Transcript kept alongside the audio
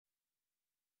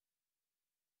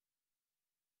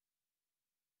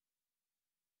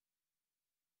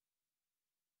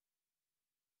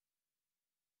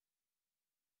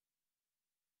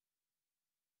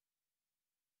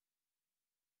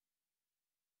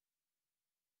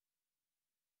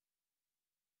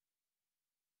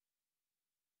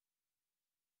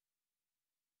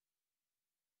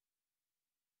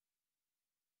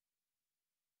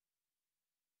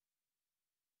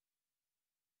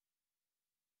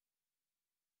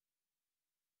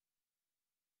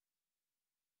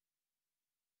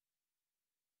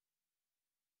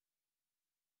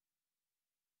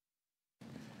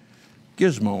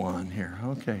gizmo on here.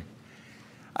 Okay.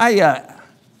 I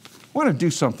want to do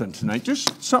something tonight,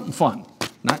 just something fun.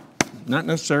 Not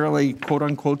necessarily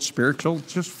quote-unquote spiritual,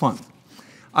 just fun.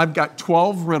 I've got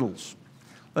 12 riddles.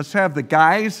 Let's have the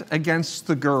guys against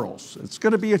the girls. It's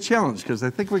going to be a challenge because I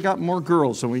think we got more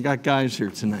girls than we got guys here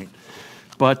tonight.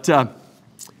 But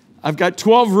I've got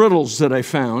 12 riddles that I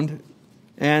found,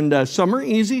 and some are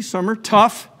easy, some are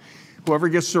tough. Whoever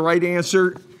gets the right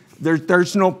answer,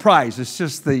 there's no prize. It's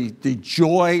just the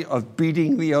joy of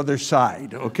beating the other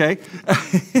side, okay?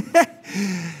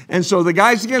 And so the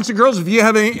guys against the girls, if you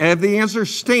have the answer,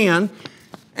 stand.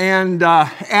 And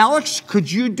Alex, could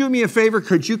you do me a favor?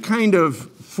 Could you kind of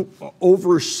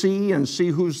oversee and see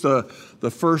who's the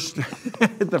first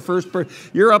the first person?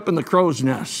 You're up in the crow's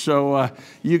nest, so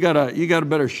you got a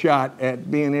better shot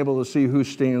at being able to see who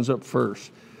stands up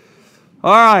first.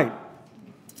 All right.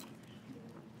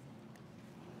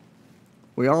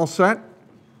 We all set?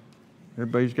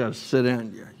 Everybody's got to sit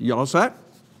in. You all set?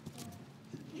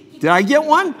 Did I get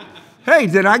one? Hey,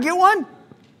 did I get one?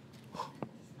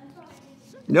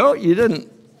 No, you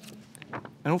didn't.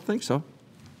 I don't think so.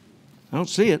 I don't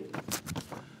see it.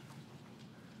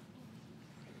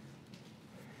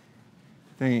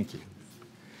 Thank you.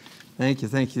 Thank you,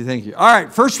 thank you, thank you. All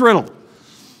right, first riddle.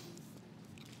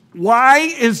 Why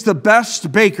is the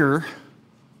best baker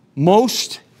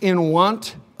most in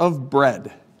want of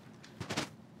bread?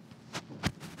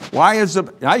 Why is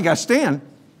the... Now you got to stand.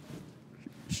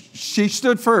 She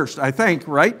stood first, I think,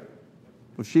 right?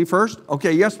 Was she first?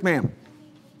 Okay, yes, ma'am.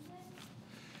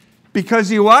 Because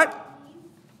he what?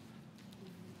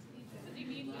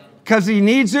 Because he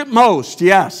needs it most.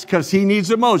 Yes, because he needs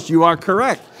it most. You are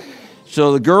correct.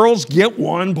 So the girls get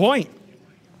 1 point.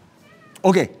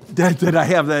 Okay, did I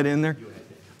have that in there?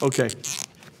 Okay.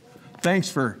 Thanks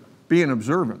for being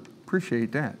observant.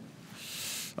 Appreciate that.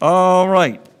 All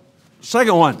right.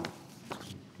 Second one.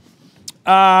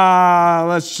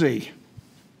 Let's see.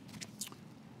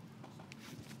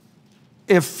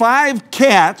 If 5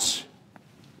 cats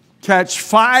catch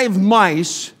 5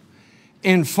 mice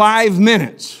in 5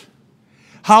 minutes,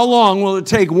 how long will it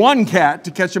take 1 cat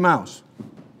to catch a mouse? 1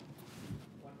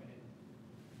 minute.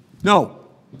 No.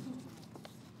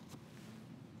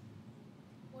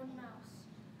 1 mouse.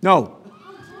 No.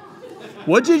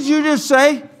 What did you just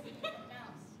say? Mouse.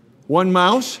 1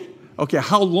 mouse? Okay,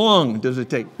 how long does it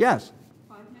take? Yes.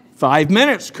 5 minutes. 5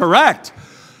 minutes, correct.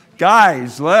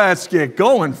 Guys, let's get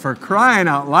going, for crying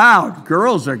out loud.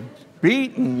 Girls are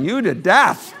beating you to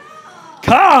death.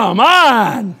 Come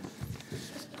on.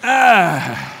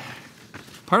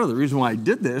 Part of the reason why I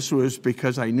did this was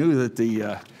because I knew that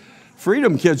the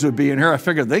Freedom kids would be in here. I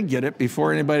figured they'd get it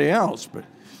before anybody else. But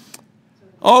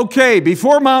okay,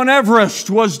 before Mount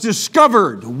Everest was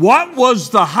discovered, what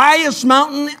was the highest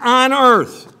mountain on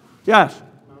earth? Yes.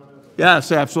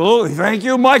 Yes, absolutely. Thank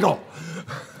you, Michael.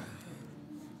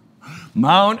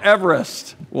 Mount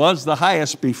Everest was the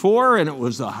highest before, and it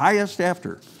was the highest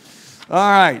after. All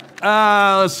right,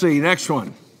 let's see, next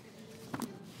one.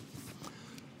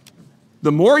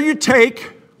 The more you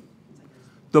take,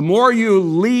 the more you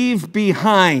leave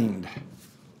behind.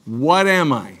 What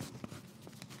am I?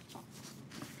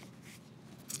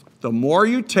 The more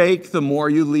you take, the more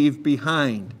you leave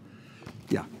behind.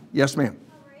 Yeah. Yes, ma'am.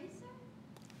 A racer?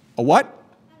 A what?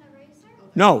 An eraser?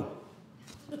 No.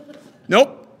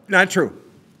 Nope. Not true.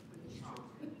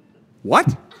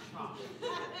 What?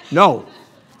 No.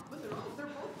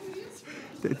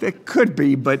 That could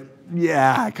be, but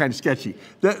yeah, kind of sketchy.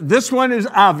 This one is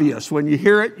obvious. When you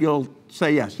hear it, you'll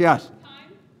say yes. Yes. Time?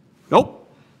 Nope.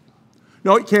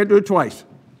 No, you can't do it twice.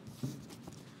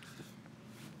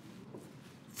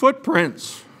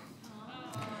 Footprints.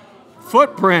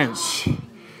 Footprints.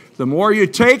 The more you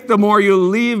take, the more you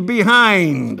leave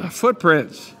behind.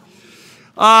 Footprints.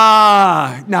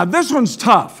 Now this one's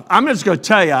tough. I'm just going to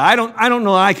tell you, I don't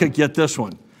know I could get this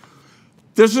one.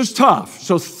 This is tough,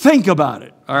 so think about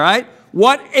it, all right?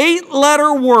 What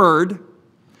 8-letter word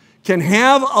can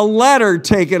have a letter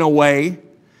taken away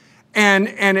and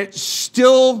it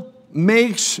still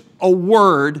makes a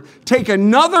word? Take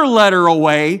another letter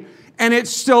away and it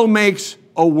still makes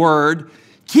a word.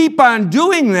 Keep on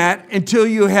doing that until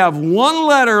you have 1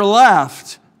 letter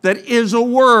left that is a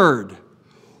word.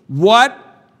 What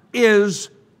is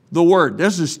the word?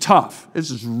 This is tough. This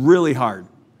is really hard.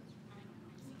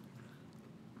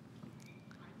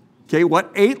 Okay,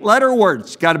 what 8-letter word?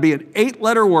 It's got to be an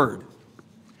 8-letter word.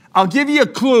 I'll give you a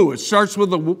clue. It starts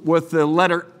with the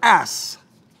letter S.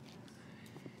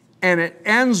 And it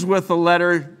ends with the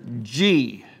letter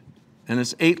G. And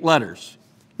it's 8 letters.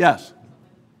 Yes?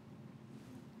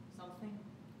 Something?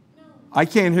 No. I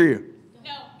can't hear you.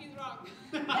 No, he's wrong.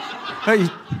 Hey,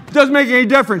 doesn't make any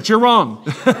difference. You're wrong.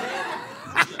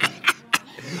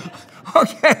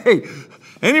 Okay.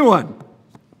 Anyone?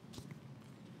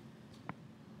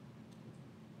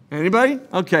 Anybody?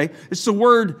 Okay. It's the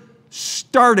word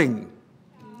starting.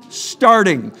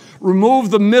 Starting.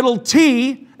 Remove the middle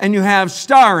T and you have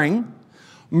starring.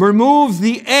 Remove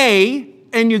the A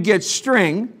and you get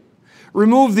string.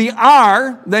 Remove the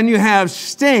R, then you have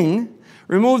sting.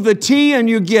 Remove the T and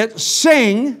you get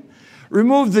sing.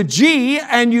 Remove the G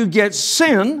and you get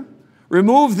sin.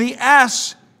 Remove the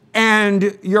S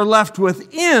and you're left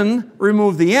with in.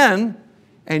 Remove the N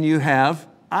and you have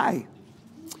I.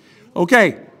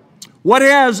 Okay. What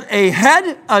has a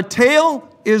head, a tail,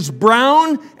 is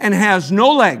brown, and has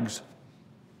no legs?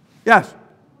 Yes.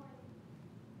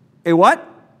 A what?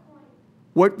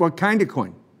 What kind of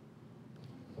coin?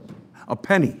 A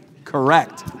penny.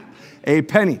 Correct. A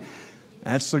penny.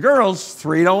 That's the girls.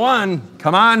 3-1.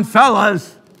 Come on,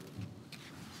 fellas.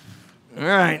 All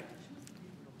right.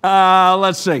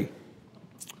 Let's see.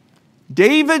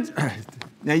 David,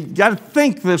 now you got to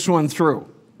think this one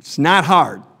through. It's not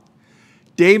hard.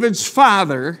 David's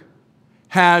father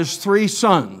has 3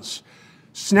 sons.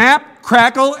 Snap,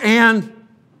 crackle, and...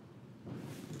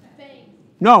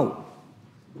 No.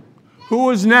 Who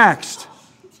was next?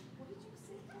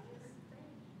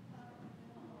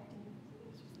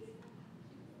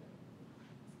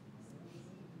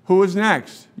 Who was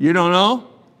next? You don't know?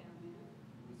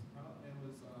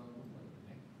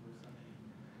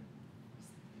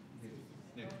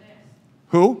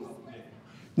 Who?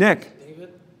 Nick.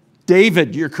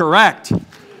 David, you're correct.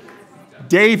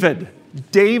 David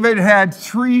had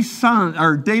 3 sons,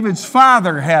 or David's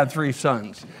father had 3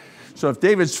 sons. So if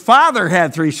David's father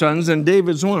had 3 sons, then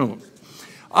David's one of them.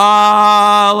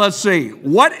 Let's see.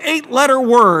 What 8-letter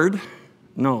word?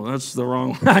 No, that's the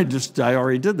wrong one. I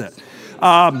already did that.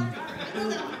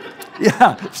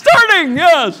 Yeah, starting,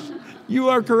 yes. You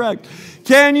are correct.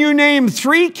 Can you name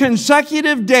 3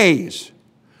 consecutive days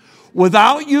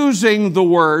without using the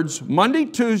words Monday,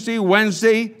 Tuesday,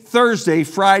 Wednesday, Thursday,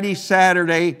 Friday,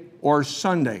 Saturday, or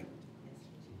Sunday?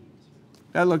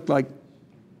 That looked like...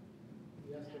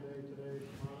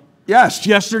 Yes,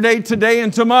 yesterday, today,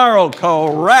 and tomorrow.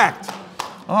 Correct.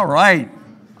 All right.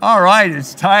 All right,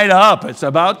 it's tied up. It's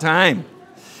about time.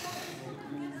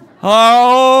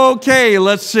 Okay,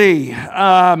 let's see.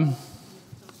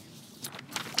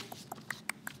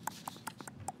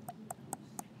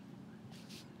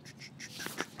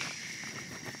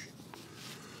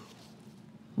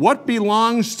 What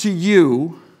belongs to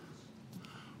you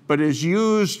but is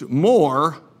used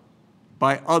more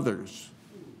by others?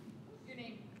 Your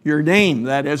name. Your name,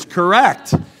 that is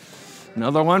correct.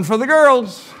 Another one for the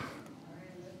girls.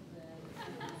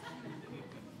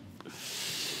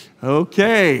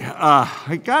 Okay,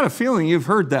 I got a feeling you've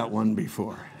heard that one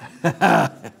before.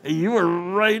 You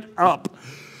were right up.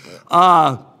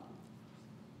 I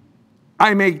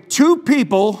make 2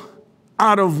 people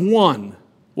out of 1.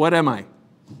 What am I?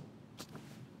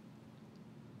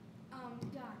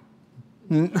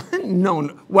 God.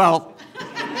 No, well,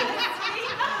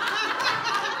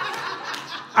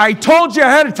 I told you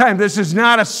ahead of time, this is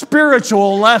not a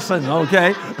spiritual lesson,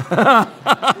 okay?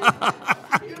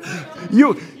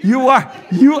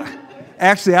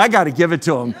 Actually, I got to give it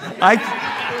to him.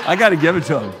 I got to give it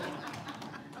to him.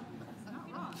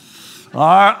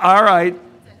 All right,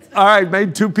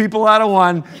 made 2 people out of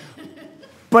 1.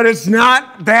 But it's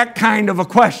not that kind of a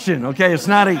question, okay? It's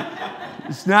not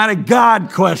a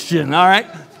God question, all right?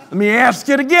 Let me ask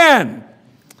it again.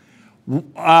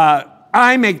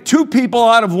 I make 2 people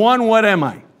out of 1. What am I?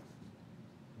 I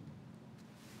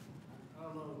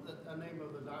don't know the name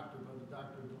of the doctor, but the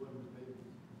doctor delivers babies.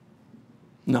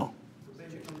 No.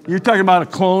 You're talking about a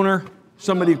cloner?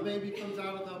 Somebody. The baby comes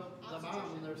out of the mom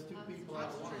and there's 2 people out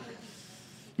of 1.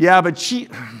 Yeah, but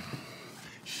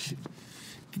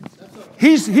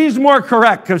he's more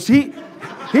correct because he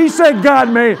said God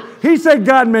made it. He said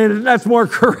God made it. That's more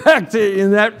correct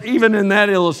even in that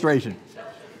illustration.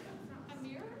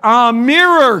 A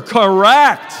mirror,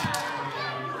 correct.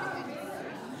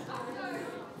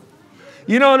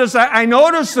 You notice, I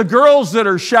notice the girls that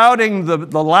are shouting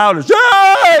the loudest,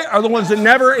 "Yay!" are the ones that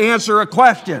never answer a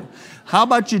question. How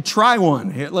about you try one?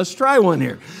 Here, let's try one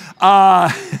here.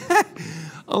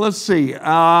 Let's see.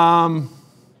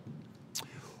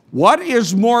 What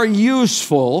is more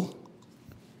useful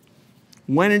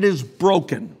when it is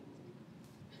broken?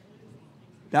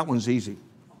 That one's easy.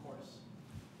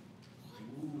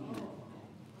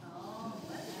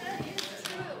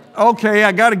 Okay,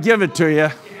 I got to give it to you.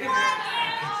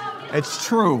 It's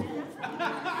true.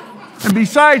 And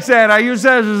besides that, I used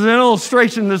that as an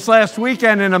illustration this last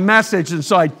weekend in a message, and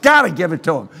so I got to give it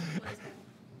to him.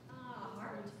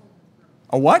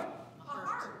 A what?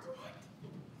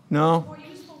 No.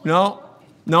 No.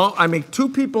 No, I make two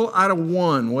people out of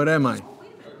one. What am I?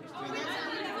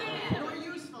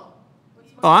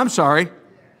 Oh, I'm sorry.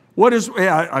 What is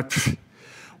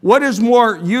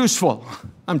more useful?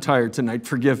 I'm tired tonight.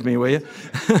 Forgive me, will you?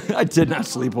 I did not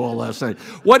sleep well last night.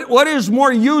 What is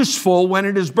more useful when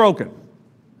it is broken?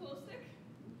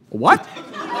 What?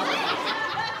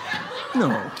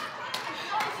 No.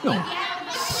 No.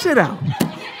 Sit down.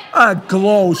 A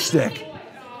glow stick.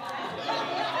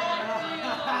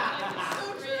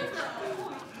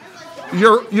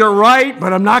 You're right,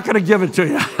 but I'm not going to give it to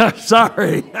you.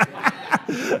 Sorry.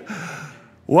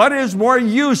 What is more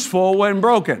useful when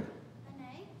broken?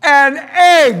 An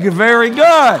egg. Very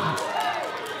good.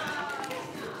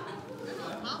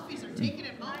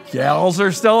 Gals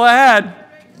are still ahead.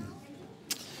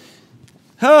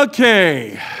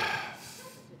 Okay.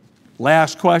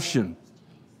 Last question.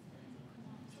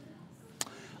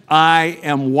 I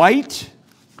am white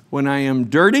when I am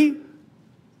dirty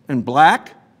and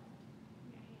black.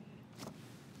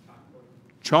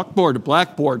 Chalkboard,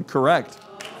 blackboard, correct.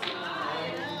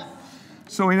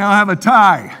 So we now have a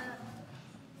tie.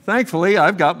 Thankfully,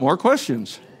 I've got more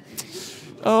questions.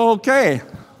 Okay.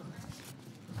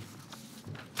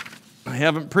 I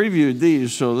haven't previewed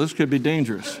these, so this could be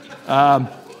dangerous.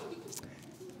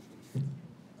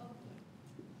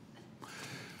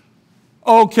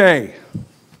 Okay.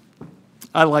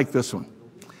 I like this one.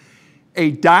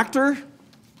 A doctor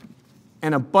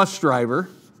and a bus driver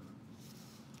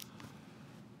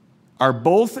are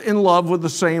both in love with the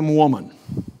same woman,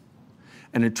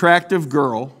 an attractive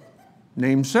girl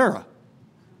named Sarah.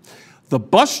 The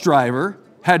bus driver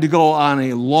had to go on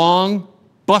a long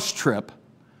bus trip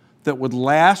that would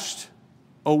last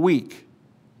a week.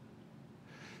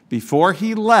 Before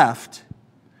he left,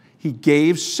 he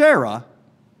gave Sarah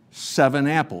 7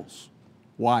 apples.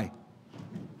 Why?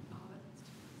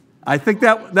 I think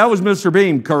that was Mr.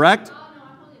 Beam, correct?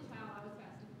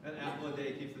 An apple a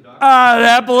day keeps the doctor. An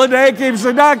apple a day keeps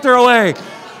the doctor away.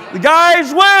 The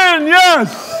guys win,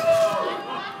 yes.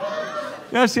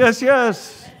 Yes, yes,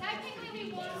 yes.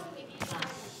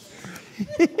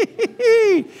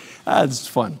 That's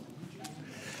fun.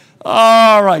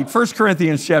 All right, 1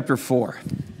 Corinthians chapter 4.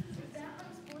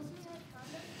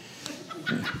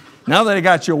 Now that I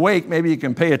got you awake, maybe you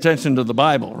can pay attention to the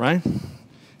Bible, right?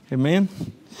 Amen?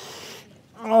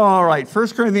 All right, 1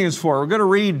 Corinthians 4. We're going to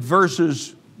read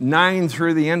verses 9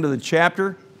 through the end of the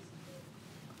chapter.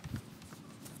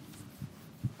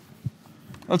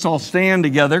 Let's all stand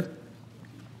together.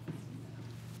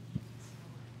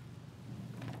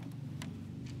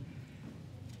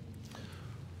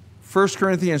 First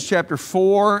Corinthians chapter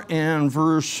 4 and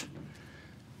verse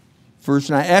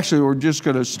 9. Actually, we're just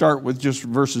going to start with just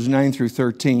verses 9 through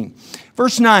 13.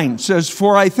 Verse 9 says,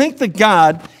 "For I think that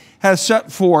God has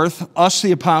set forth us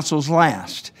the apostles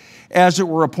last, as it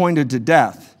were appointed to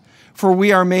death. For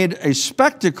we are made a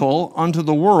spectacle unto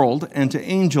the world, and to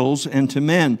angels, and to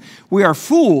men. We are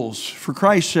fools for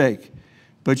Christ's sake,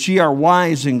 but ye are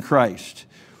wise in Christ.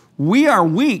 We are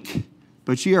weak,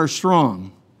 but ye are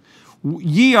strong.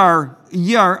 Ye are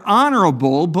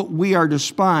honorable, but we are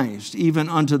despised. Even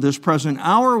unto this present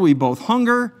hour we both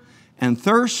hunger and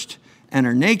thirst, and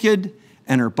are naked,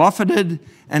 and are buffeted,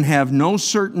 and have no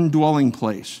certain dwelling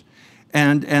place,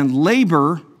 and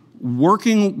labor,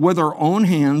 working with our own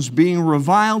hands, being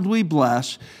reviled we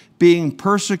bless, being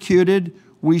persecuted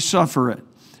we suffer it,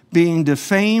 being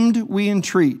defamed we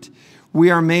entreat.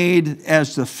 We are made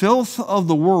as the filth of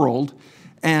the world,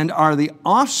 and are the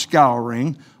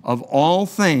offscouring of all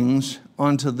things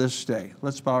unto this day."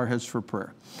 Let's bow our heads for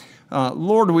prayer.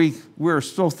 Lord, we're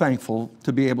so thankful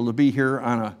to be able to be here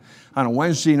on a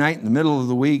Wednesday night in the middle of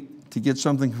the week to get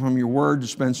something from your word, to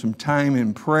spend some time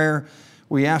in prayer.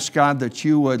 We ask, God, that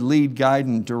you would lead, guide,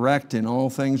 and direct in all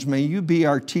things. May you be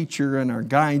our teacher and our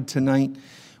guide tonight.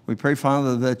 We pray,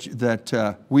 Father,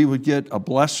 that we would get a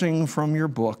blessing from your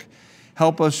book.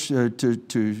 Help us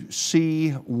to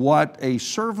see what a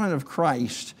servant of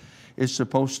Christ is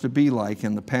supposed to be like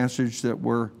in the passage that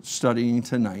we're studying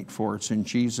tonight. For it's in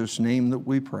Jesus' name that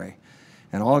we pray.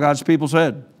 And all God's people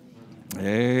said,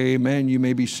 amen. You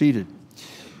may be seated.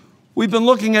 We've been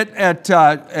looking at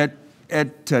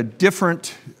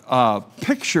different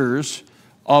pictures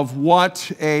of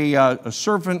what a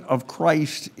servant of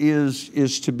Christ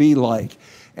is to be like.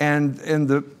 And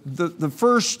the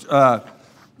first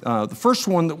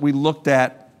one that we looked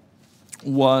at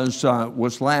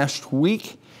was last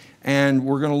week. And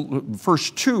we're going to,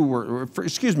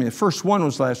 the first one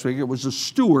was last week. It was a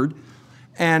steward.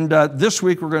 And this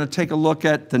week we're going to take a look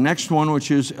at the next one,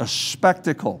 which is a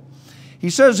spectacle. He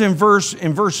says in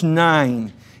verse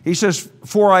 9, he says,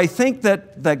 "For I think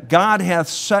that God hath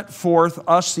set forth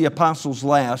us, the apostles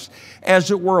last, as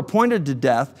it were appointed to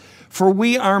death, for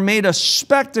we are made a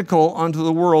spectacle unto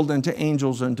the world and to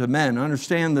angels and to men."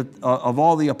 Understand that of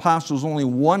all the apostles, only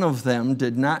one of them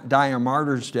did not die a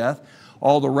martyr's death.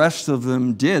 All the rest of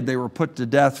them did. They were put to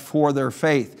death for their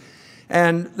faith.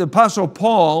 And the Apostle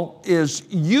Paul is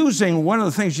using one of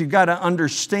the things you've got to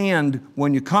understand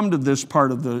when you come to this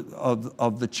part of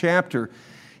the chapter.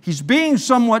 He's being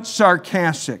somewhat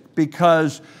sarcastic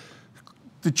because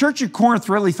the church at Corinth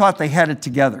really thought they had it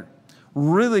together,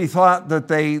 really thought that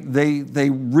they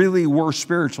really were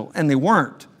spiritual, and they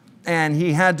weren't. And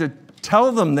he had to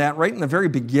tell them that right in the very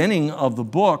beginning of the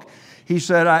book. He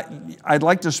said, I'd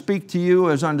like to speak to you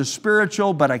as unto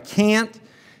spiritual, but I can't.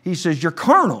 He says, you're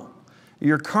carnal.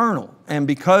 You're carnal. And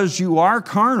because you are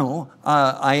carnal,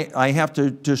 I have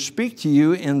to speak to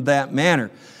you in that manner.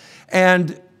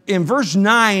 And in verse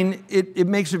 9, it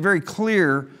makes it very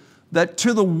clear that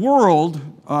to the world,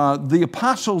 the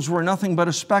apostles were nothing but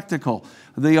a spectacle.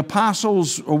 The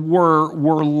apostles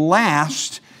were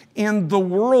last in the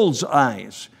world's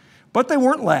eyes. But they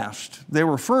weren't last. They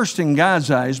were first in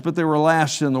God's eyes, but they were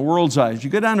last in the world's eyes. You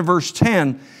go down to verse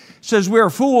 10, it says, "We are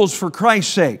fools for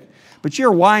Christ's sake, but ye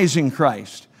are wise in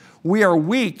Christ. We are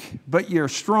weak, but ye are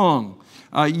strong.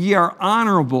 Ye are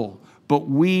honorable, but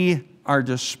we are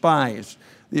despised."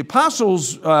 The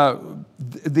apostles,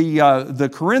 the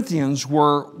Corinthians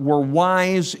were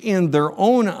wise in their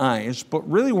own eyes, but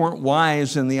really weren't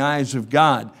wise in the eyes of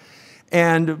God.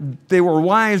 And they were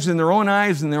wise in their own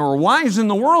eyes, and they were wise in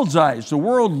the world's eyes. The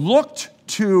world looked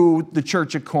to the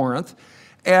church at Corinth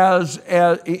as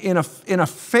in a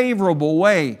favorable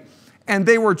way. And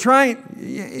they were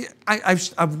trying,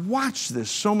 I've watched this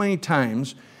so many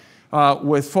times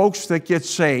with folks that get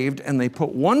saved, and they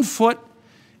put one foot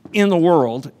in the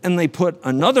world, and they put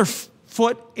another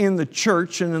foot in the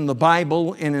church and in the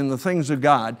Bible and in the things of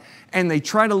God, and they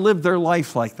try to live their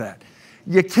life like that.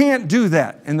 You can't do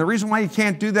that. And the reason why you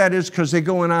can't do that is because they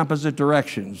go in opposite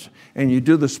directions, and you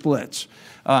do the splits,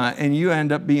 and you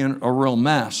end up being a real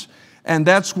mess. And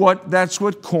that's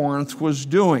what Corinth was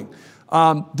doing.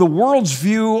 The world's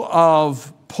view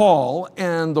of Paul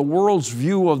and the world's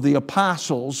view of the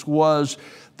apostles was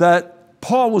that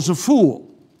Paul was a fool.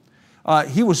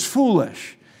 He was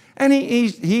foolish. And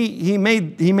he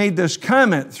made this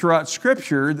comment throughout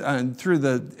Scripture and through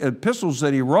the epistles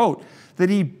that he wrote, that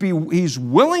he's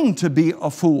willing to be a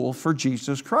fool for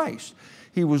Jesus Christ.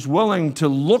 He was willing to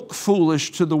look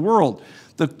foolish to the world.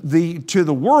 To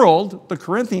the world, the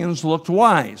Corinthians looked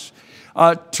wise.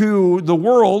 To the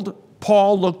world,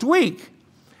 Paul looked weak.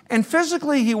 And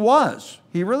physically he was.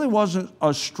 He really wasn't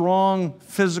a strong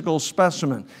physical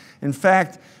specimen. In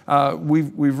fact,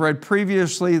 we've read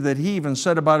previously that he even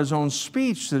said about his own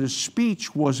speech that his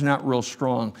speech was not real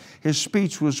strong. His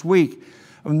speech was weak.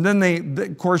 And then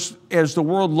of course, as the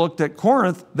world looked at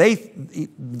Corinth,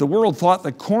 the world thought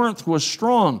that Corinth was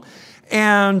strong.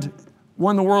 And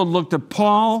when the world looked at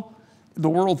Paul, the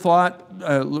world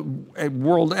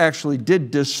actually did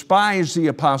despise the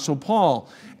Apostle Paul,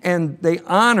 and they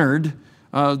honored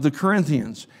the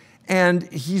Corinthians.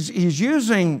 And he's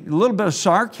using a little bit of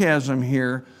sarcasm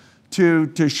here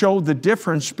to show the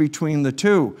difference between the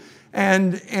two.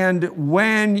 And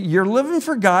when you're living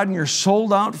for God and you're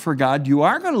sold out for God, you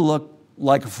are going to look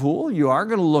like a fool. You are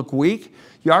going to look weak.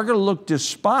 You are going to look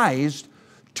despised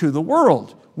to the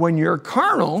world. When you're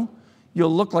carnal,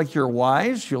 you'll look like you're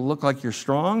wise. You'll look like you're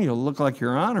strong. You'll look like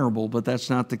you're honorable, but that's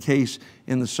not the case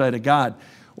in the sight of God.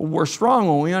 We're strong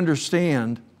when we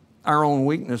understand our own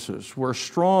weaknesses. We're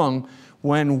strong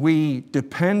when we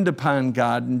depend upon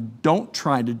God and don't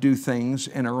try to do things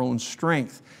in our own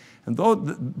strength. And though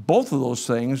both of those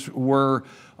things were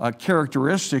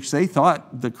characteristics,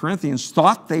 the Corinthians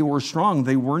thought they were strong.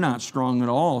 They were not strong at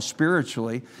all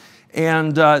spiritually.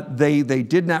 And they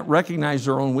did not recognize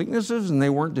their own weaknesses, and they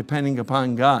weren't depending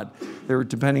upon God. They were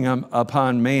depending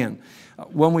upon man.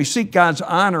 When we seek God's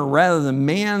honor rather than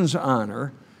man's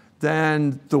honor,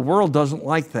 then the world doesn't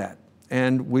like that,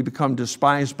 and we become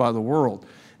despised by the world.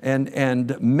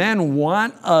 And men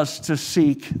want us to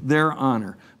seek their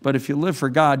honor. But if you live for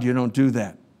God, you don't do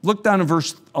that. Look down at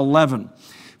verse 11.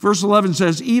 Verse 11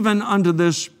 says, "Even unto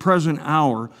this present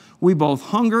hour we both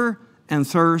hunger and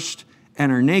thirst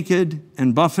and are naked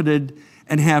and buffeted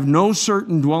and have no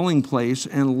certain dwelling place,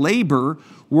 and labor,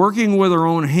 working with our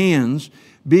own hands,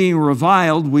 being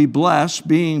reviled, we bless,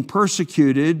 being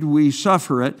persecuted, we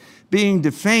suffer it, being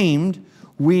defamed,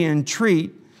 we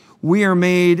entreat. We are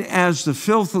made as the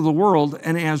filth of the world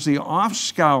and as the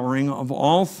offscouring of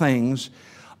all things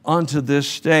unto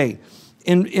this day.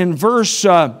 In verse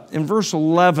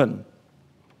 11,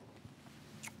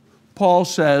 Paul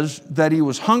says that he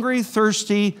was hungry,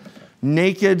 thirsty,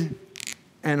 naked,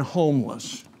 and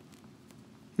homeless.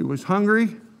 He was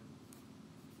hungry,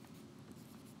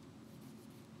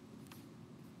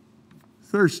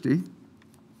 thirsty,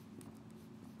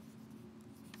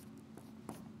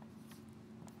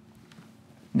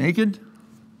 naked,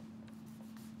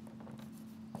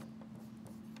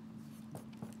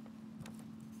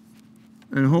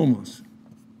 and homeless.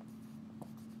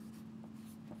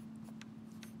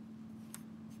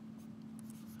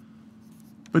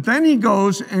 But then he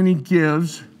goes and he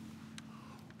gives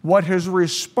what his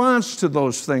response to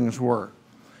those things were.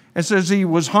 It says he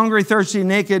was hungry, thirsty,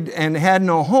 naked, and had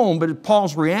no home. But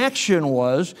Paul's reaction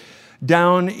was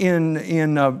down in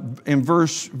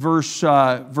verse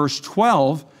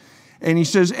 12, and he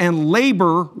says, and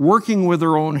labor, working with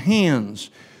their own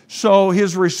hands. So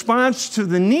his response to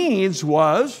the needs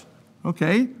was,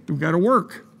 okay, we've got to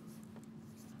work.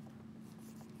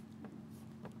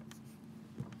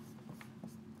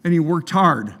 And he worked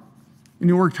hard. And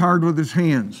he worked hard with his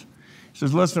hands. He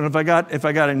says, listen, if I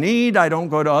got a need, I don't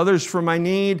go to others for my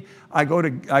need. I go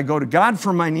to God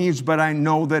for my needs, but I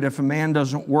know that if a man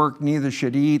doesn't work, neither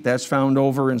should he eat. That's found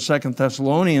over in 2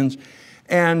 Thessalonians.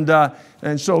 And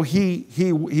so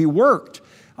he worked.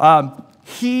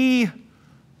 He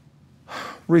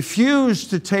refused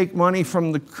to take money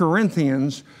from the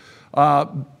Corinthians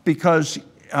because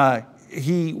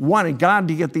he wanted God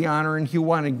to get the honor and he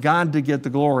wanted God to get the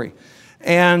glory.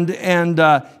 And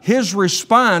his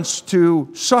response to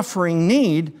suffering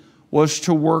need was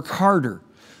to work harder.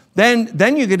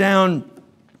 Then you get down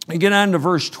to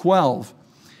verse 12.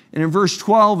 And in verse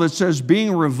 12 it says,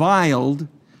 being reviled,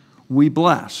 we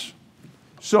bless.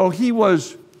 So he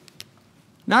was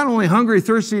not only hungry,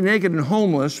 thirsty, naked, and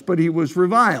homeless, but he was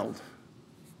reviled.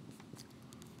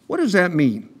 What does that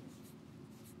mean?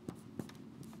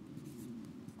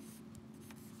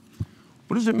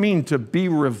 What does it mean to be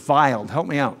reviled? Help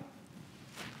me out.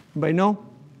 Anybody know?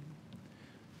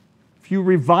 If you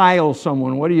revile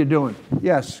someone, what are you doing?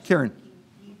 Yes, Karen.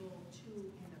 Evil to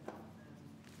and about them.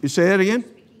 You say that again?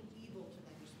 Speaking evil to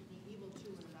them. You're speaking evil to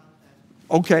and about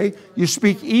them. Okay. You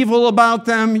speak evil about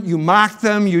them, you mock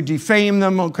them, you defame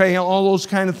them, okay, all those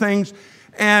kind of things.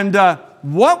 And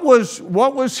what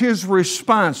was his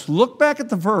response? Look back at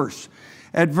the verse.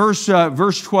 At verse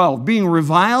 12. Being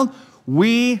reviled,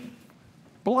 we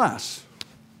bless.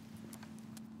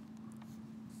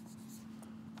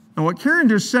 And what Karen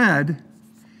just said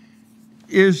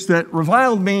is that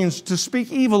reviled means to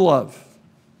speak evil of.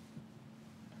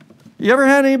 You ever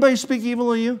had anybody speak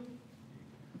evil of you?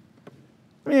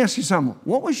 Let me ask you something.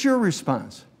 What was your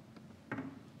response?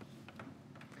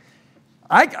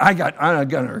 I got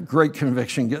a great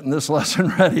conviction getting this lesson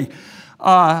ready.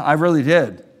 I really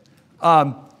did.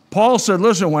 Paul said,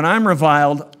 listen, when I'm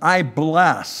reviled, I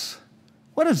bless.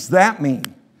 What does that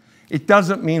mean? It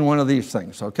doesn't mean one of these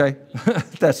things, okay?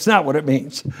 That's not what it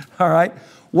means, all right?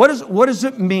 What does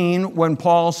it mean when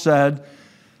Paul said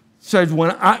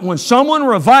when someone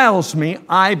reviles me,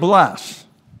 I bless?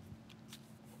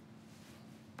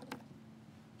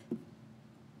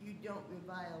 You don't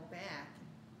revile back.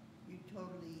 You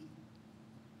totally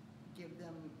give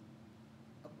them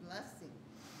a blessing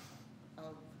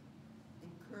of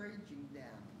encouraging them,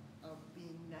 of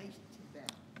being nice to them.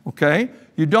 Okay?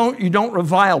 You don't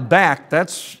revile back.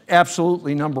 That's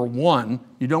absolutely number one.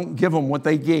 You don't give them what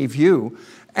they gave you.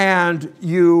 And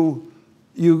you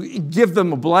give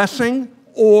them a blessing,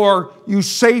 or you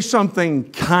say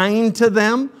something kind to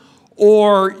them,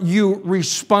 or you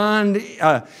respond.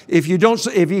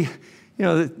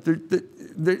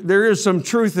 There is some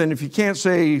truth in if you can't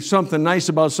say something nice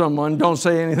about someone, don't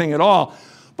say anything at all.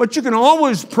 But you can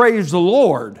always praise the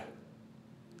Lord.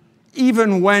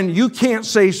 Even when you can't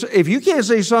say, if you can't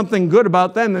say something good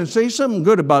about them, then say something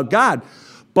good about God.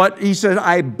 But he said,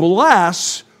 I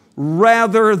bless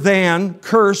rather than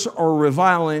curse or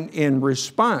revile in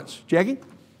response. Jackie?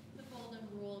 The golden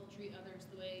rule, treat others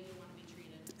the way you want to be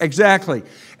treated. Exactly.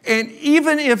 And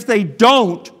even if they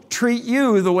don't treat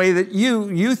you the way that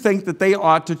you think that they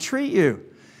ought to treat you.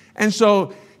 And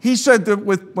so he said that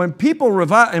when people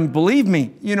revile, and believe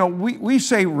me, we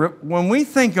say, when we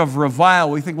think of revile,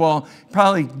 we think, well,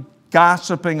 probably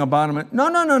gossiping about him.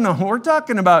 No. We're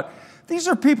talking about, these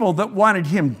are people that wanted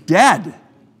him dead.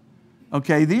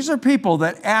 Okay, these are people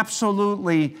that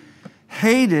absolutely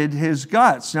hated his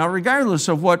guts. Now, regardless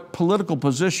of what political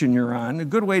position you're on, a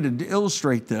good way to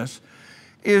illustrate this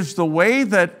is the way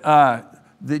that,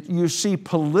 that you see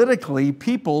politically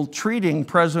people treating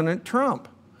President Trump,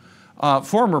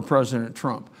 former President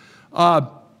Trump. I've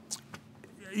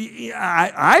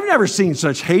never seen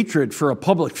such hatred for a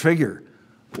public figure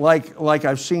like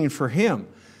I've seen for him.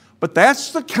 But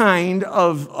that's the kind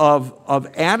of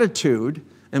attitude.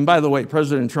 And by the way,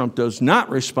 President Trump does not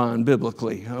respond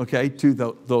biblically, okay,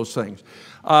 to those things.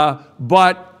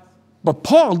 But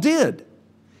Paul did.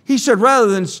 He said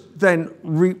rather than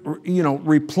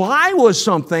reply with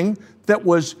something that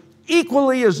was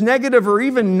equally as negative or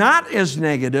even not as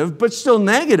negative, but still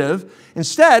negative,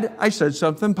 instead, I said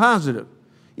something positive.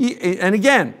 And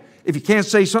again, if you can't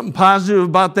say something positive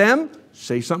about them,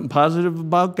 say something positive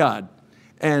about God.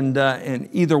 And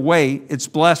either way, it's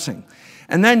blessing.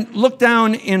 And then look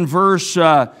down in verse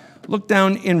 12,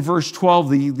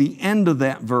 the end of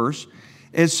that verse.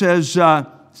 It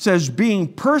says,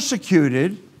 being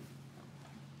persecuted,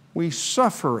 we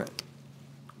suffer it.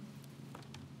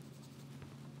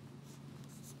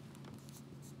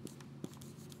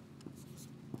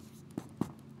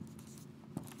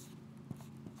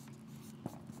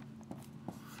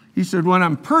 He said, when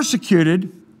I'm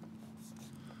persecuted,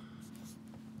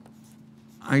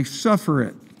 I suffer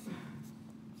it.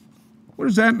 What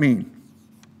does that mean?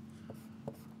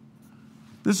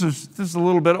 This is a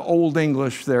little bit of old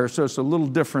English there, so it's a little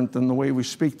different than the way we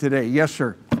speak today. Yes,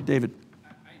 sir, David.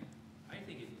 I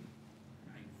think,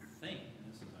 and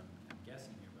this is, I'm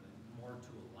guessing here, but it's more to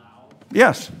allow.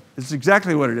 Yes, it's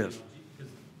exactly what it is.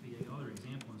 Because the other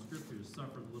example in Scripture is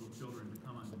suffer the little children to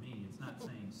come unto me. It's not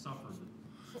saying suffer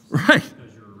right.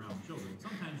 because you're around children.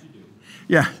 Sometimes you do.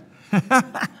 Yeah.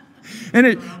 And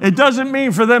it doesn't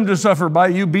mean for them to suffer by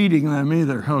you beating them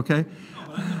either, okay? No,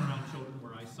 but I've been around children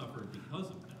where I suffered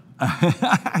because of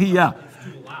them. Yeah. It's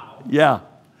to allow. Yeah.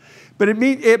 But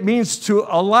it means to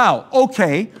allow.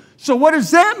 Okay, so what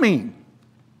does that mean?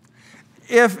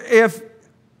 If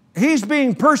he's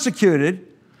being persecuted,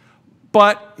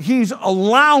 but he's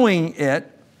allowing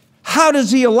it, how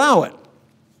does he allow it?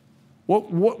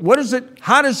 What is it?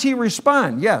 How does he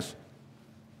respond? Yes.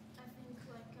 I think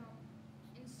like in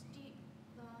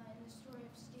the story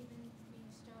of Stephen being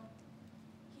stoned,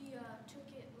 he took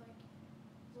it like,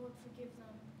 Lord, forgive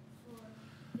them, for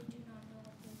they do not know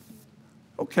what they do.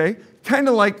 Okay, kind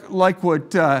of like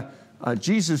what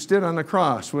Jesus did on the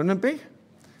cross, wouldn't it be?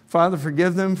 Father,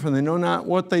 forgive them, for they know not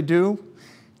what they do.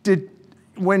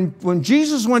 When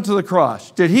Jesus went to the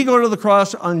cross, did he go to the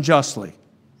cross unjustly?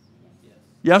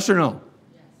 Yes or no?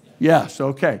 Yes,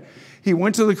 okay. He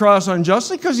went to the cross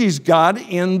unjustly because he's God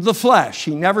in the flesh.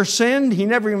 He never sinned. He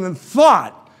never even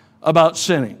thought about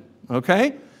sinning,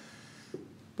 okay?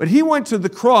 But he went to the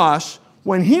cross.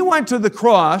 When he went to the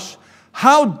cross,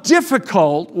 how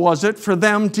difficult was it for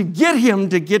them to get him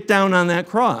to get down on that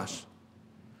cross?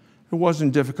 It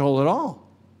wasn't difficult at all.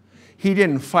 He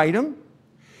didn't fight them.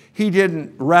 He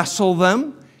didn't wrestle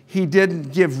them. He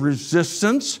didn't give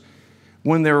resistance.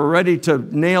 When they were ready to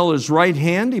nail his right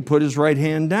hand, he put his right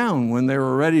hand down. When they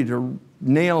were ready to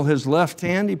nail his left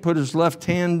hand, he put his left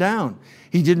hand down.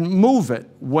 He didn't move it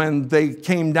when they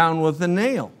came down with the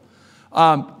nail.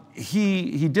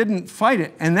 He didn't fight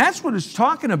it. And that's what it's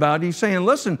talking about. He's saying,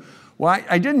 listen, well,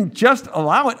 I didn't just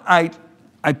allow it.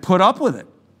 I put up with it.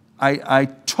 I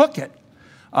took it.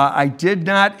 I did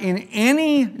not in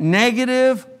any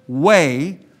negative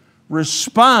way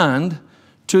respond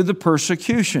to the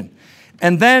persecution.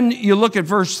 And then you look at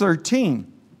verse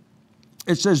 13.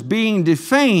 It says, being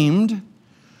defamed,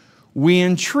 we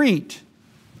entreat.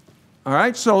 All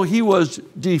right, so he was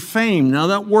defamed. Now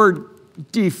that word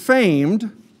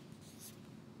defamed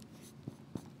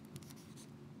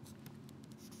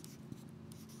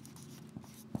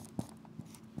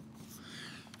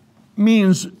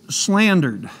means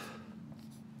slandered.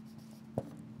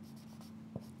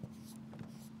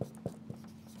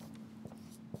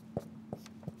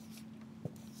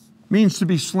 Means to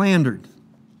be slandered.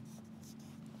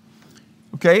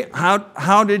 Okay,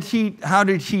 how did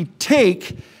he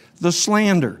take the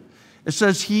slander? It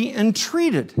says he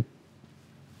entreated.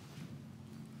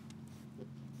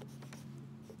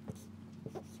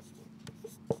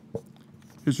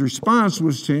 His response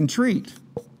was to entreat.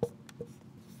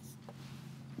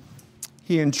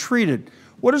 He entreated.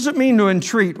 What does it mean to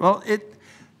entreat? Well, it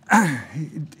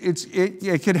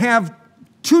could have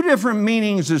two different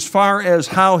meanings as far as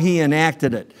how he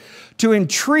enacted it. To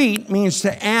entreat means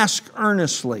to ask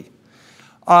earnestly.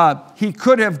 He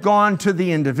could have gone to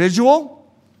the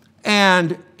individual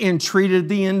and entreated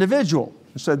the individual.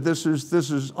 and said, this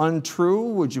is untrue.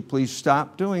 Would you please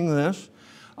stop doing this?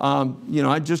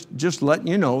 I just letting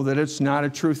you know that it's not a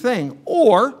true thing.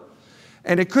 Or,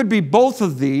 and it could be both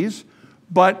of these,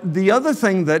 but the other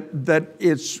thing that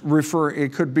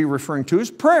it could be referring to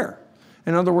is prayer.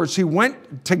 In other words, he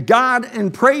went to God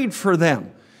and prayed for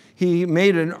them. He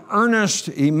made an earnest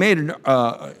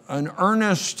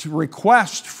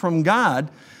request from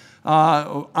God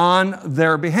on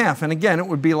their behalf. And again, it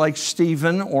would be like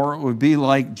Stephen, or it would be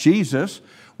like Jesus.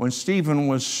 When Stephen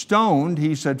was stoned,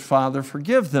 he said, Father,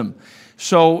 forgive them.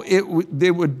 So it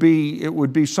would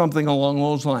be something along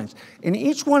those lines. In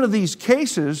each one of these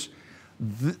cases,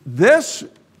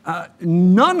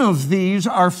 none of these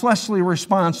are fleshly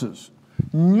responses.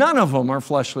 None of them are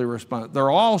fleshly responses. They're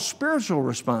all spiritual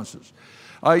responses.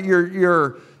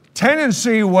 Your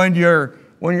tendency when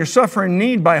you're suffering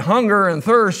need by hunger and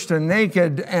thirst and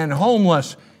naked and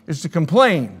homeless is to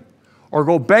complain or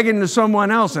go begging to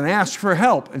someone else and ask for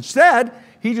help. Instead,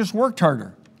 he just worked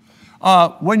harder.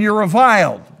 When you're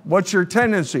reviled, what's your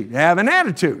tendency? To have an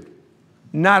attitude,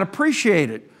 not appreciate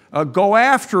it, go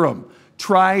after them,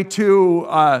 try to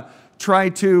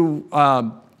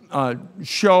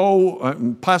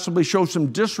possibly show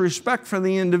some disrespect for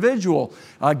the individual,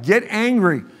 get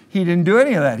angry. He didn't do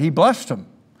any of that. He blessed them.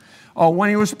 When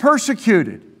he was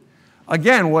persecuted,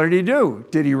 again, what did he do?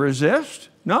 Did he resist?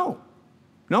 No.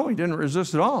 No, he didn't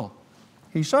resist at all.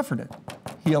 He suffered it.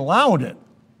 He allowed it.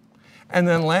 And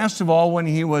then last of all, when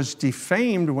he was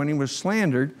defamed, when he was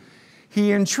slandered,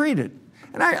 he entreated.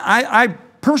 And I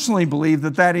personally believe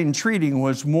that entreating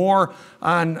was more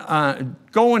on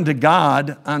going to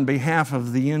God on behalf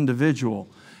of the individual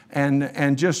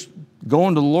and just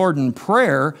going to the Lord in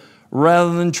prayer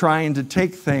rather than trying to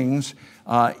take things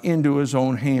into his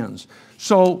own hands.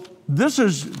 So this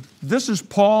is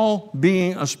Paul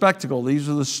being a spectacle. These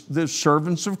are the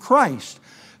servants of Christ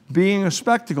being a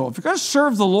spectacle. If you're going to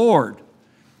serve the Lord,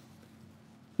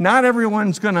 not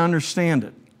everyone's going to understand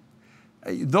it.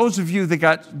 Those of you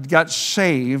that got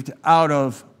saved out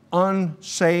of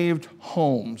unsaved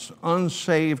homes,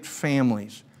 unsaved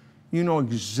families, you know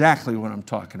exactly what I'm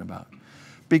talking about.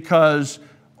 Because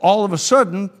all of a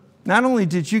sudden, not only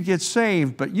did you get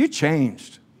saved, but you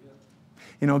changed.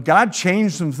 God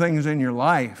changed some things in your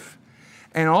life.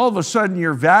 And all of a sudden,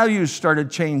 your values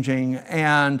started changing,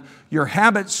 and your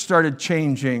habits started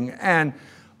changing, and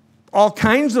all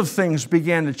kinds of things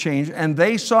began to change, and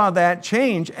they saw that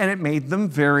change, and it made them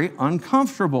very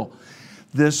uncomfortable.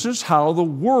 This is how the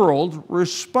world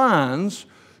responds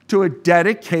to a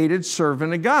dedicated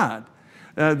servant of God.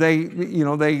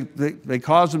 They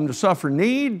cause them to suffer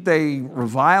need, they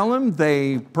revile them,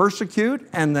 they persecute,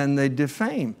 and then they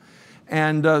defame.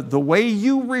 And the way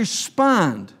you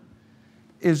respond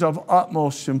is of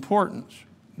utmost importance.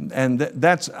 And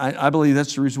I believe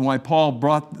that's the reason why Paul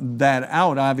brought that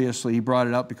out. Obviously, he brought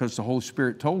it up because the Holy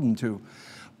Spirit told him to.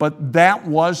 But that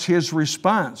was his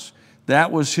response.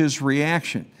 That was his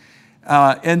reaction.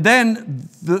 And then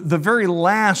the very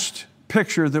last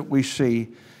picture that we see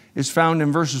is found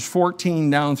in verses 14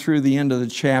 down through the end of the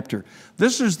chapter.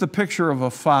 This is the picture of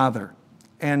a father.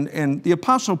 And the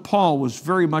Apostle Paul was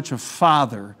very much a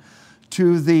father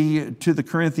to the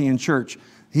Corinthian church.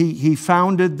 He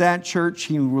founded that church.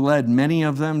 He led many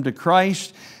of them to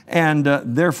Christ, and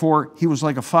therefore he was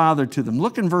like a father to them.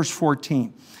 Look in verse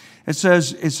 14. It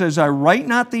says, I write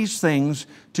not these things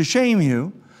to shame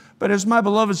you, but as my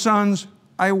beloved sons,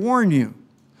 I warn you.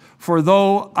 For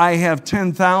though I have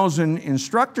 10,000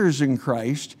 instructors in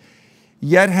Christ,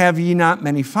 yet have ye not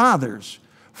many fathers.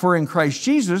 For in Christ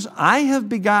Jesus I have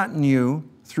begotten you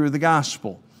through the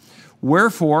gospel.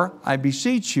 Wherefore I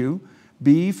beseech you,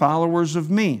 be followers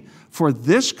of me. For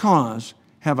this cause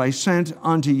have I sent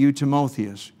unto you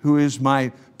Timotheus, who is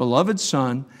my beloved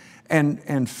son,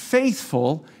 and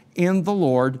faithful in the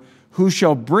Lord, who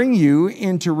shall bring you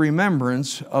into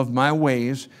remembrance of my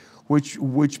ways,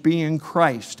 which be in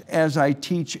Christ, as I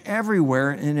teach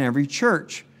everywhere in every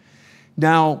church.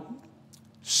 Now,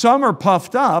 some are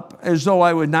puffed up as though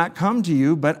I would not come to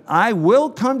you, but I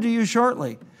will come to you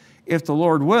shortly, if the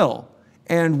Lord will,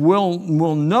 and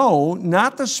will know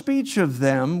not the speech of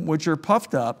them which are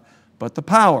puffed up, but the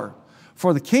power.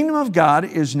 For the kingdom of God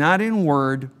is not in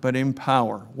word, but in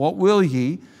power. What will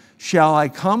ye? Shall I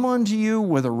come unto you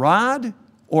with a rod,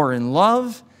 or in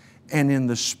love, and in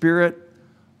the spirit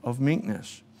of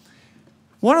meekness?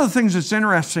 One of the things that's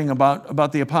interesting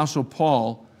about the Apostle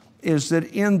Paul is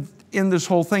that in this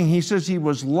whole thing, he says he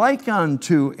was like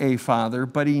unto a father,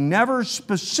 but he never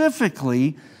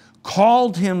specifically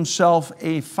called himself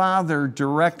a father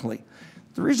directly.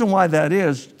 The reason why that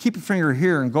is, keep your finger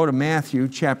here and go to Matthew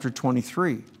chapter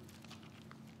 23.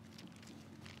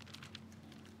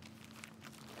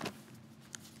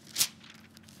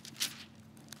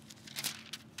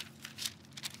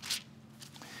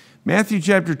 Matthew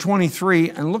chapter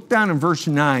 23, and look down in verse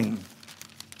 9.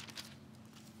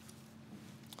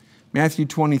 Matthew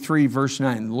 23, verse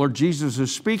 9. The Lord Jesus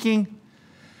is speaking.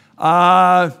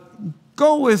 Go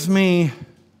with me.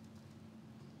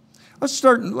 Let's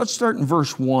start in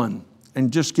verse 1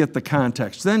 and just get the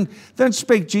context. Then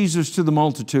spake Jesus to the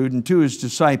multitude and to his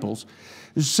disciples,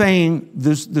 saying,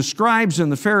 the scribes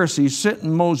and the Pharisees sit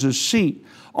in Moses' seat.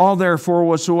 All therefore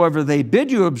whatsoever they bid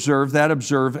you observe, that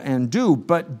observe and do.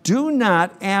 But do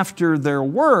not after their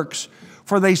works,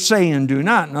 for they say and do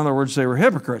not. In other words, they were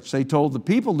hypocrites. They told the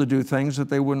people to do things that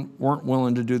they weren't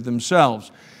willing to do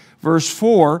themselves. Verse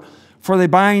 4, for they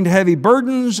bind heavy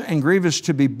burdens and grievous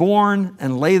to be borne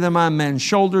and lay them on men's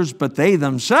shoulders, but they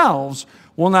themselves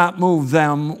will not move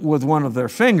them with one of their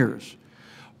fingers.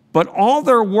 But all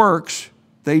their works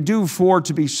they do for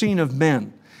to be seen of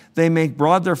men. They make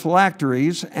broad their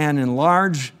phylacteries and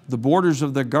enlarge the borders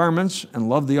of their garments and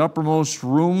love the uppermost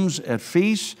rooms at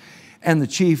feasts and the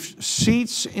chief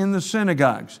seats in the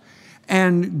synagogues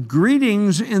and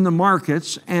greetings in the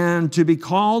markets and to be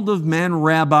called of men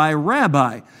Rabbi,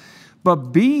 Rabbi.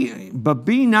 But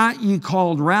be not ye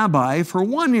called Rabbi, for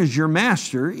one is your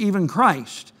master, even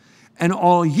Christ, and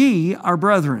all ye are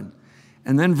brethren.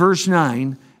 And then verse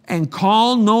 9, and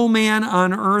call no man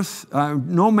on earth,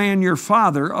 no man your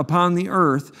father upon the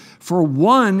earth, for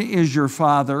one is your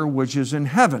Father which is in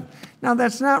heaven. Now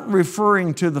that's not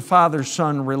referring to the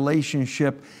father-son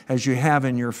relationship as you have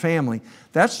in your family.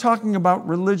 That's talking about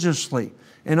religiously.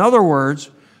 In other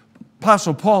words,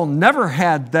 Apostle Paul never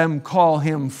had them call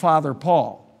him Father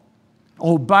Paul.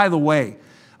 Oh, by the way,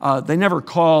 they never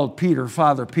called Peter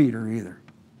Father Peter either.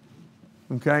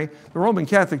 Okay? The Roman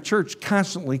Catholic Church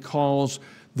constantly calls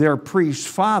their priest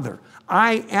father.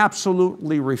 I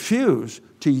absolutely refuse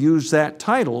to use that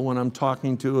title when I'm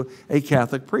talking to a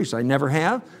Catholic priest. I never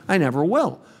have, I never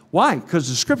will. Why? Because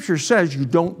the Scripture says you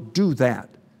don't do that,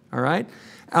 all right?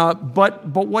 But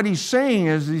what he's saying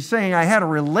is, I had a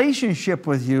relationship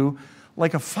with you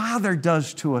like a father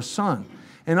does to a son.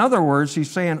 In other words,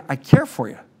 he's saying, I care for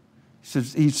you.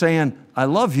 He's saying, I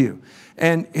love you.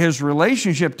 And his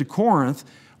relationship to Corinth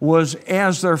was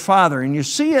as their father. And you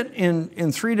see it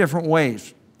in three different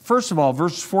ways. First of all,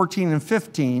 verses 14 and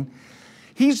 15,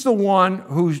 he's the one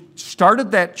who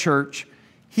started that church.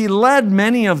 He led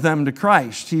many of them to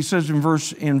Christ. He says in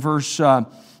verse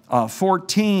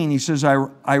 14, he says,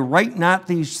 I write not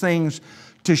these things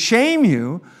to shame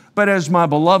you, but as my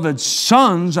beloved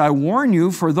sons, I warn you,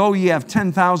 for though ye have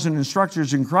 10,000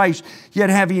 instructors in Christ,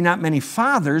 yet have ye not many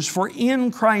fathers, for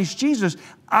in Christ Jesus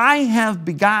I have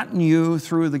begotten you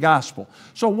through the gospel.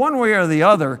 So one way or the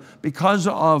other, because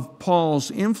of Paul's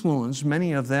influence,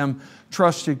 many of them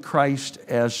trusted Christ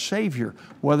as Savior,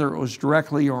 whether it was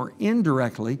directly or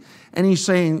indirectly. And he's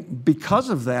saying, because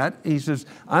of that, he says,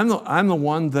 I'm the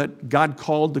one that God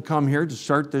called to come here to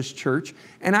start this church,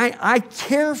 and I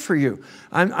care for you.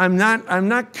 I'm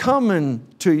not coming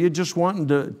to you just wanting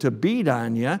to beat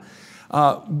on you,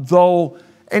 and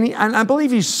I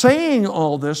believe he's saying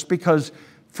all this because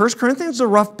 1 Corinthians is a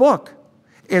rough book.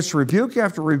 It's rebuke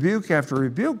after rebuke after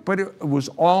rebuke, but it was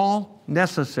all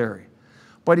necessary.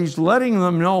 But he's letting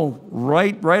them know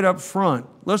right up front,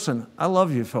 listen, I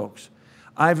love you folks.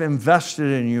 I've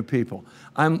invested in you people.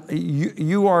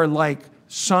 You are like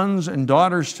sons and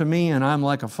daughters to me, and I'm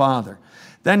like a father.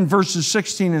 Then verses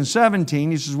 16 and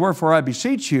 17, he says, wherefore I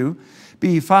beseech you, be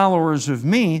ye followers of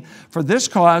me. For this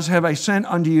cause have I sent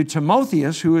unto you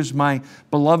Timotheus, who is my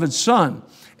beloved son,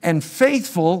 and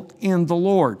faithful in the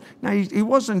Lord. Now, he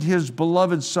wasn't his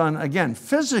beloved son, again,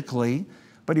 physically,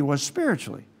 but he was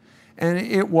spiritually. And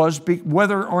it was,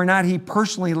 whether or not he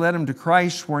personally led him to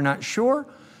Christ, we're not sure.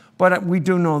 But we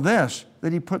do know this,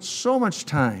 that he put so much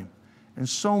time and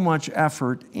so much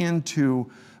effort into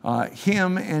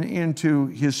him and into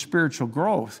his spiritual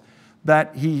growth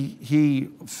that he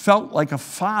felt like a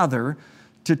father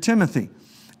to Timothy.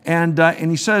 And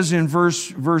he says in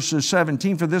verse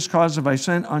 17, for this cause have I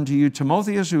sent unto you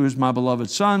Timotheus, who is my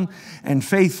beloved son, and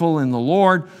faithful in the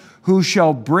Lord, who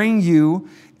shall bring you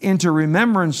into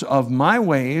remembrance of my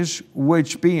ways,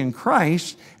 which be in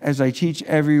Christ, as I teach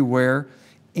everywhere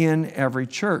in every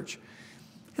church.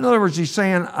 In other words, he's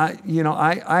saying,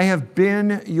 I have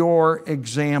been your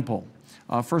example.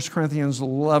 1 Corinthians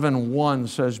 11:1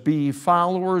 says, be ye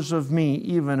followers of me,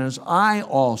 even as I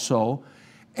also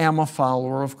am a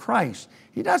follower of Christ.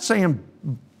 He's not saying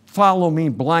follow me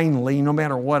blindly no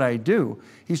matter what I do.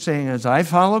 He's saying as I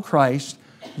follow Christ,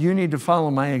 you need to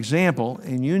follow my example,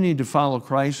 and you need to follow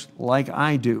Christ like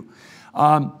I do.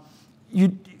 And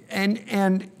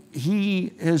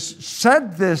he has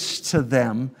said this to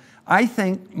them. I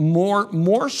think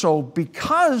more so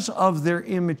because of their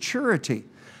immaturity.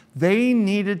 They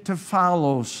needed to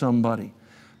follow somebody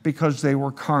because they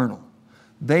were carnal.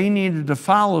 They needed to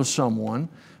follow someone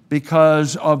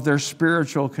because of their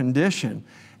spiritual condition.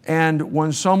 And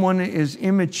when someone is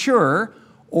immature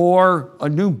or a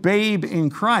new babe in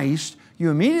Christ, you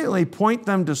immediately point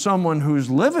them to someone who's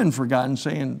living for God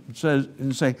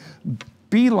and say,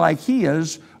 be like he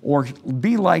is, or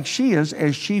be like she is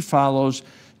as she follows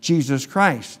Jesus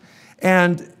Christ.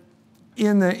 And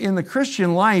in the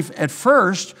Christian life, at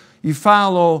first, you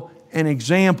follow an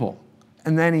example,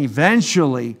 and then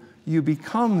eventually you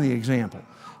become the example.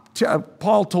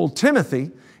 Paul told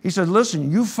Timothy, he said,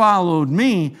 listen, you followed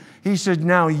me. He said,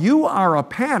 now you are a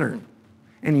pattern.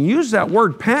 And he used that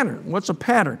word pattern. What's a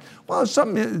pattern? Well, it's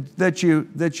something that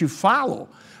you follow.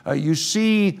 You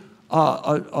see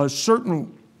a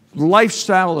certain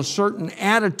lifestyle, a certain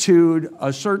attitude,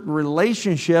 a certain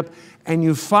relationship, and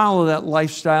you follow that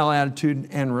lifestyle, attitude,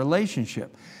 and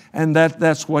relationship. And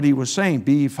that's what he was saying.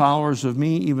 Be ye followers of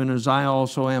me, even as I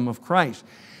also am of Christ.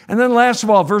 And then last of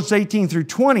all, verse 18 through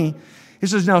 20, he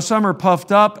says, now some are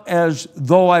puffed up as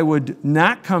though I would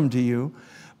not come to you,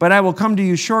 but I will come to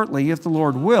you shortly, if the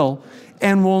Lord will,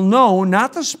 and will know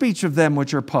not the speech of them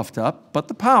which are puffed up, but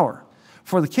the power.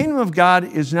 For the kingdom of God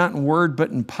is not in word,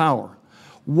 but in power.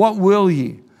 What will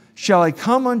ye? Shall I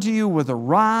come unto you with a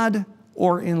rod,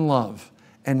 or in love,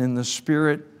 and in the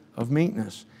spirit of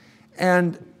meekness?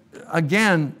 And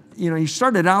again, he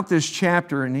started out this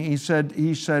chapter, and he said,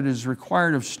 it is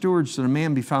required of stewards that a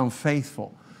man be found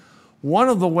faithful. One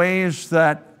of the ways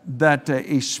that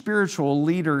a spiritual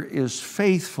leader is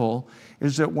faithful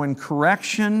is that when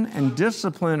correction and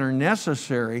discipline are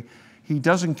necessary, he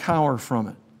doesn't cower from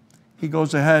it. He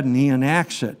goes ahead and he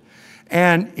enacts it.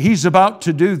 And he's about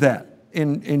to do that.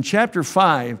 In chapter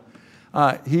 5,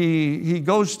 he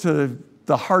goes to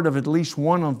the heart of at least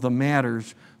one of the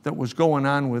matters that was going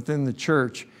on within the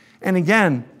church. And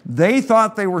again, they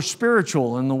thought they were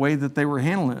spiritual in the way that they were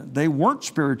handling it. They weren't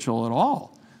spiritual at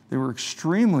all. They were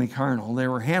extremely carnal. They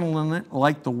were handling it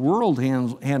like the world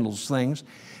handles things.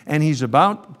 And he's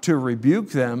about to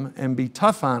rebuke them and be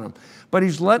tough on them. But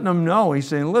he's letting them know. He's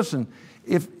saying, listen,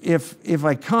 if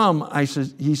I come,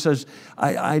 he says,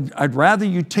 I'd rather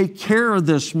you take care of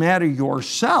this matter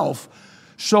yourself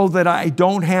so that I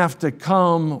don't have to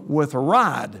come with a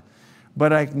rod,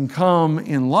 but I can come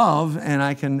in love, and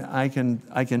I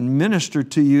can minister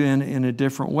to you in a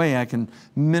different way. I can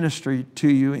minister to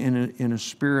you in a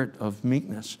spirit of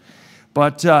meekness.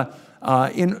 But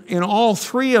in all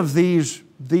three of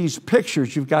these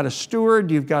pictures, you've got a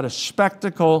steward, you've got a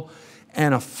spectacle,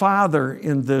 and a father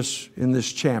in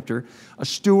this chapter. A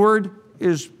steward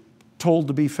is told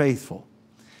to be faithful.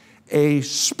 A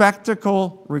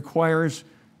spectacle requires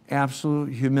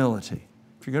absolute humility.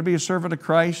 If you're going to be a servant of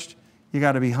Christ, you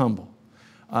got to be humble.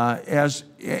 As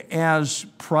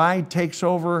pride takes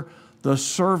over, the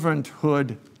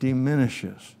servanthood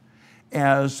diminishes.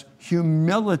 As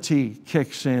humility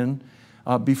kicks in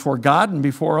before God and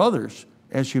before others,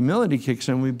 as humility kicks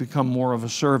in, we become more of a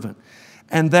servant.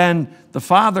 And then the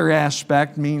father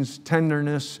aspect means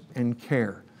tenderness and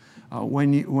care.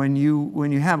 When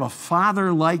you have a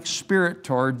father-like spirit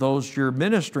toward those you're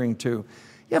ministering to,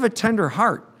 you have a tender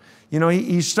heart.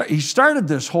 He started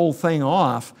this whole thing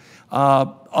off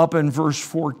up in verse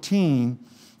 14.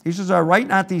 He says, I write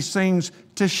not these things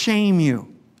to shame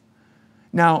you.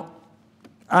 Now,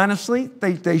 honestly,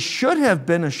 they should have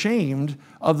been ashamed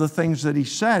of the things that he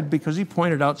said, because he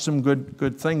pointed out some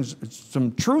good things,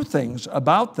 some true things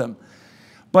about them.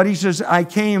 But he says,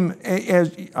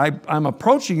 I'm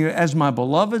approaching you as my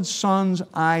beloved sons,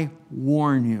 I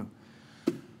warn you.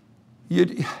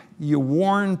 You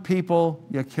warn people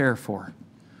you care for.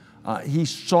 He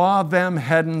saw them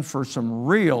heading for some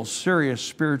real serious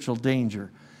spiritual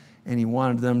danger, and he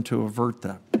wanted them to avert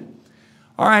that.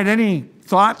 All right, any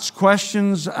thoughts,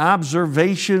 questions,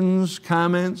 observations,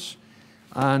 comments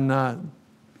on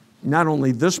not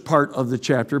only this part of the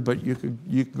chapter, but you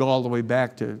could go all the way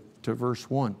back to verse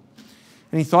 1.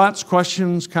 Any thoughts,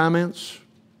 questions, comments?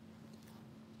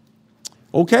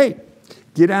 Okay,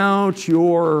 get out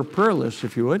your prayer list,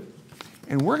 if you would.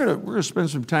 And we're gonna spend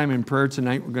some time in prayer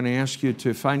tonight. We're going to ask you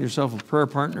to find yourself a prayer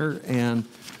partner and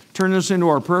turn this into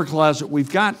our prayer closet.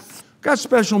 We've got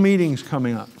special meetings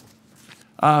coming up.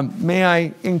 May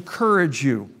I encourage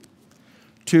you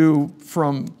to,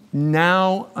 from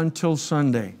now until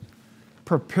Sunday,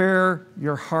 prepare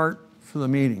your heart for the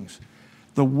meetings.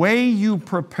 The way you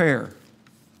prepare.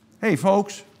 Hey,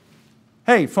 folks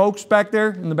back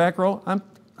there in the back row,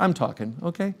 I'm talking,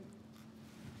 okay?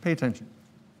 Pay attention.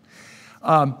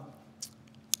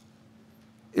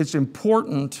 it's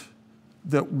important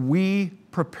that we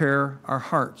prepare our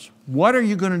hearts. What are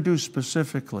you going to do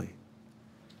specifically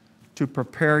to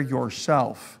prepare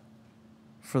yourself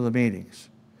for the meetings?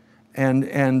 And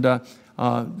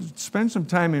spend some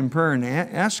time in prayer and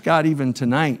ask God even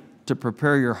tonight to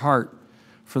prepare your heart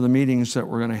for the meetings that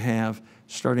we're going to have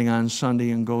starting on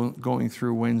Sunday and going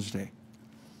through Wednesday.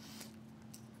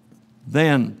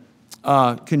 Then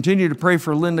continue to pray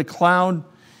for Linda Cloud.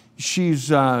 She's,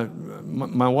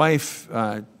 my wife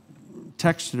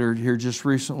texted her here just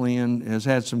recently and has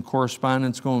had some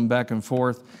correspondence going back and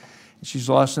forth. She's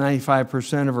lost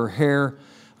 95% of her hair,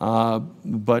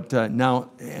 but now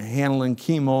handling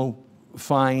chemo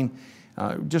fine.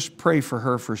 Just pray for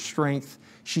her for strength.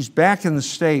 She's back in the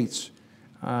States.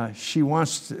 She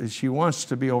wants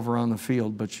to be over on the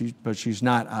field, but she's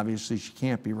not. Obviously, she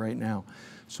can't be right now.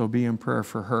 So be in prayer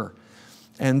for her.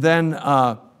 And then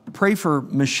pray for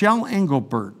Michelle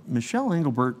Engelbert. Michelle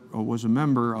Engelbert was a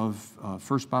member of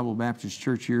First Bible Baptist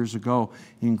Church years ago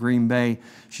in Green Bay.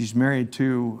 She's married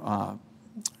to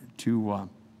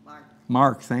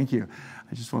Mark. Thank you.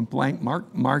 I just went blank.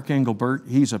 Mark Engelbert.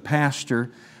 He's a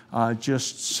pastor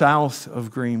just south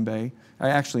of Green Bay,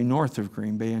 actually north of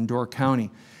Green Bay in Door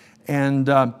County. And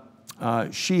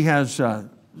she has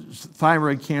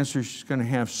thyroid cancer. She's going to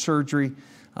have surgery.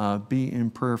 Be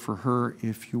in prayer for her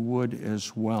if you would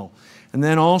as well. And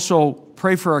then also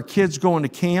pray for our kids going to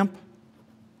camp.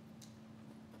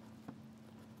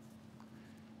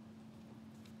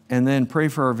 And then pray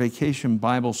for our vacation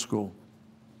Bible school,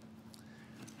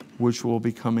 which will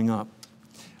be coming up.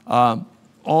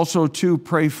 Also, to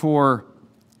pray for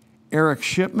Eric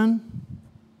Shipman.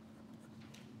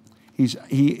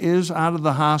 He is out of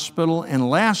the hospital, and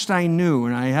last I knew,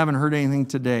 and I haven't heard anything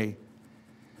today,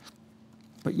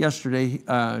 but yesterday,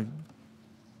 2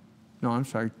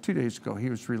 days ago,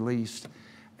 he was released.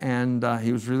 And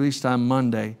he was released on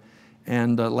Monday.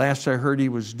 And last I heard, he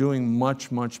was doing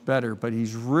much, much better. But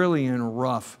he's really in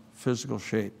rough physical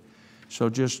shape.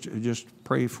 So just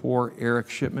pray for Eric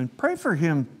Shipman. Pray for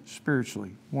him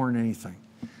spiritually more than anything.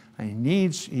 He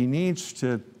needs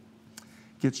to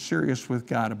get serious with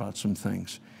God about some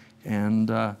things. And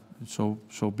so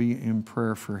be in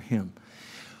prayer for him.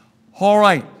 All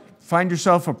right. Find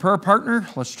yourself a prayer partner.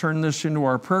 Let's turn this into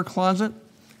our prayer closet.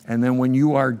 And then when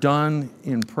you are done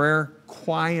in prayer,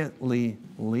 quietly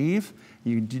leave.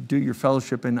 You do your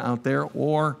fellowship out there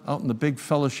or out in the big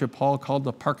fellowship hall called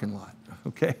the parking lot.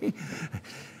 Okay?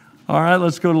 All right,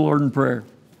 let's go to the Lord in prayer.